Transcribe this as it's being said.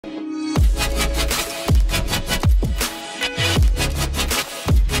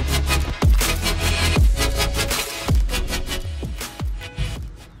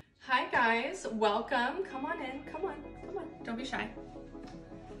welcome. Come on in, come on, don't be shy.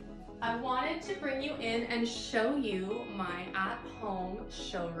 I wanted to bring you in and show you my at-home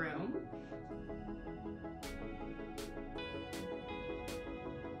showroom.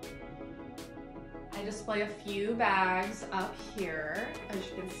 I display a few bags up here. As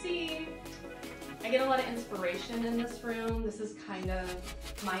you can see, I get a lot of inspiration in this room. This is kind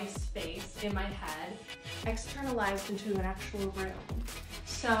of my space in my head, externalized into an actual room.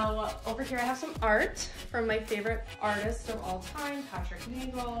 So over here I have some art from my favorite artist of all time, Patrick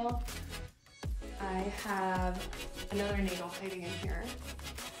Nagel. I have another Nagel hiding in here.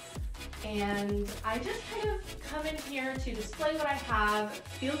 And I just kind of come in here to display what I have,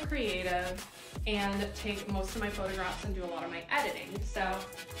 feel creative, and take most of my photographs and do a lot of my editing. So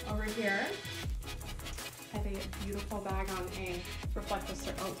over here, I have a beautiful bag on a reflective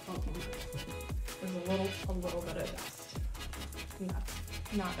surface. There's a little bit of dust.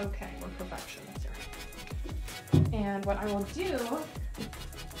 Not okay, we're perfectionists here. And what I will do is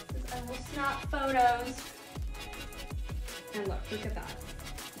I will snap photos. And look at that.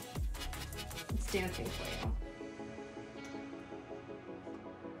 It's dancing for you.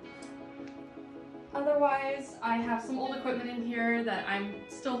 Otherwise, I have some old equipment in here that I'm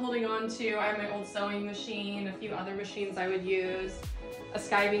still holding on to. I have my old sewing machine, a few other machines I would use, a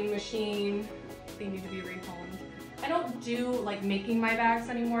skiving machine. They need to be rehomed. I don't do like making my bags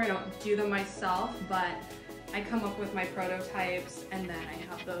anymore. I don't do them myself, but I come up with my prototypes and then I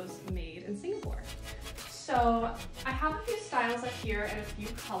have those made in Singapore. So I have a few styles up here and a few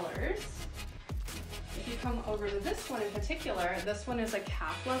colors. If you come over to this one in particular, this one is a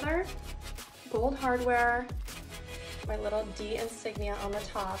calf leather, gold hardware, my little D insignia on the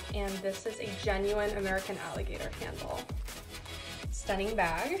top, and this is a genuine American alligator handle. Stunning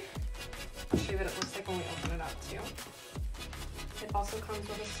bag. I'll show you what it looks like when we open it up too. It also comes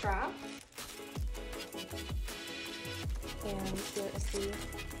with a strap. And here is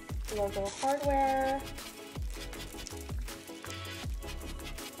the logo hardware.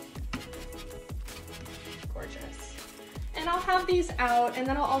 Gorgeous. And I'll have these out, and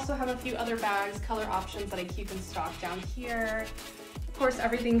then I'll also have a few other bags, color options that I keep in stock down here. Of course,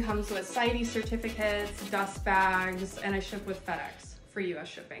 everything comes with CITES certificates, dust bags, and I ship with FedEx for US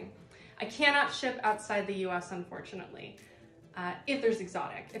shipping. I cannot ship outside the US, unfortunately, if there's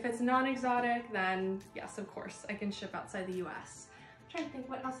exotic. If it's non-exotic, then yes, of course, I can ship outside the US. I'm trying to think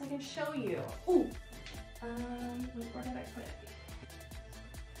what else I can show you. Ooh, where did I put it?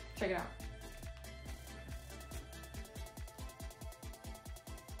 Check it out.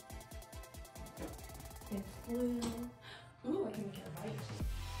 It's blue. Ooh, I can make it white.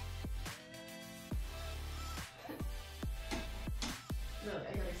 Really,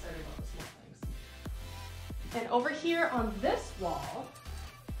 I got excited about the small things. And over here on this wall,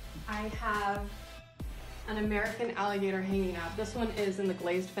 I have an American alligator hanging out. This one is in the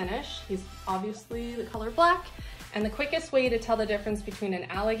glazed finish. He's obviously the color black. And the quickest way to tell the difference between an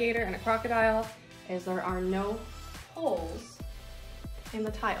alligator and a crocodile is there are no holes in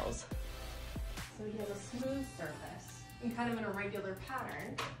the tiles. So he has a smooth surface and kind of an irregular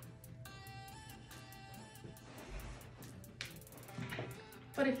pattern.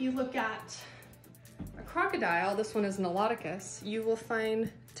 But if you look at a crocodile, this one is an Elodicus, you will find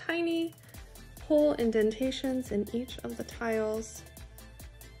tiny hole indentations in each of the tiles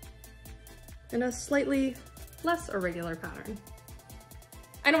in a slightly less irregular pattern.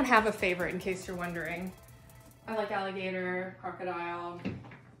 I don't have a favorite, in case you're wondering. I like alligator, crocodile.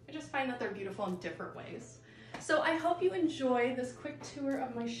 I just find that they're beautiful in different ways. So I hope you enjoy this quick tour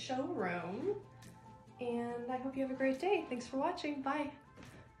of my showroom, and I hope you have a great day. Thanks for watching. Bye.